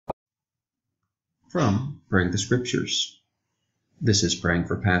from Praying the Scriptures. This is Praying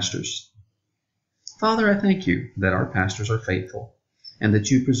for Pastors. Father, I thank you that our pastors are faithful and that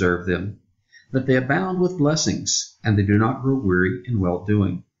you preserve them, that they abound with blessings and they do not grow weary in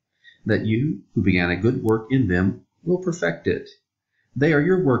well-doing, that you, who began a good work in them, will perfect it. They are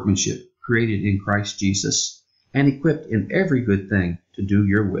your workmanship, created in Christ Jesus and equipped in every good thing to do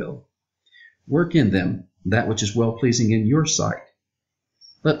your will. Work in them that which is well-pleasing in your sight.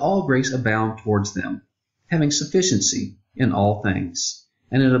 Let all grace abound towards them, having sufficiency in all things,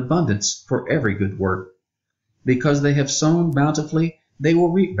 and in abundance for every good work. Because they have sown bountifully, they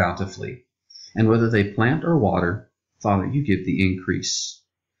will reap bountifully, and whether they plant or water, Father, you give the increase.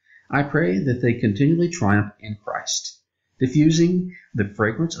 I pray that they continually triumph in Christ, diffusing the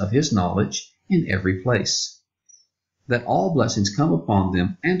fragrance of his knowledge in every place, that all blessings come upon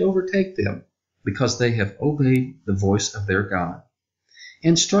them and overtake them, because they have obeyed the voice of their God.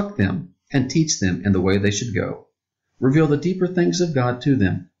 Instruct them and teach them in the way they should go. Reveal the deeper things of God to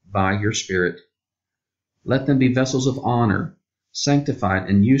them by your Spirit. Let them be vessels of honor, sanctified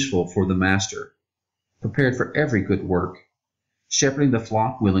and useful for the Master, prepared for every good work, shepherding the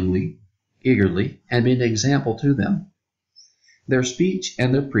flock willingly, eagerly, and being an example to them. Their speech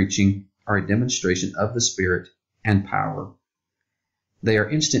and their preaching are a demonstration of the Spirit and power. They are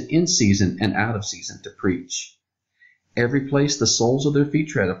instant in season and out of season to preach. Every place the soles of their feet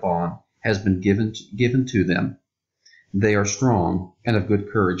tread upon has been given to them. They are strong and of good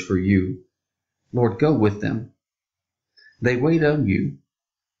courage for you. Lord, go with them. They wait on you,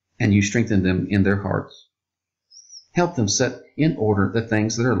 and you strengthen them in their hearts. Help them set in order the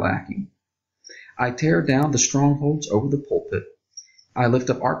things that are lacking. I tear down the strongholds over the pulpit. I lift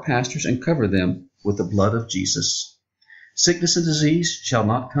up our pastors and cover them with the blood of Jesus. Sickness and disease shall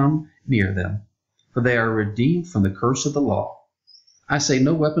not come near them, for they are redeemed from the curse of the law. I say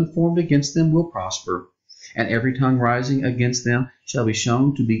no weapon formed against them will prosper, and every tongue rising against them shall be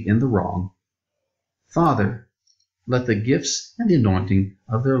shown to be in the wrong. Father, let the gifts and the anointing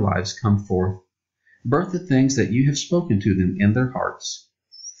of their lives come forth. Birth the things that you have spoken to them in their hearts,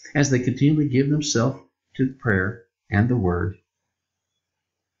 as they continually give themselves to prayer and the word.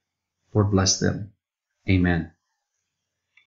 Lord, bless them. Amen.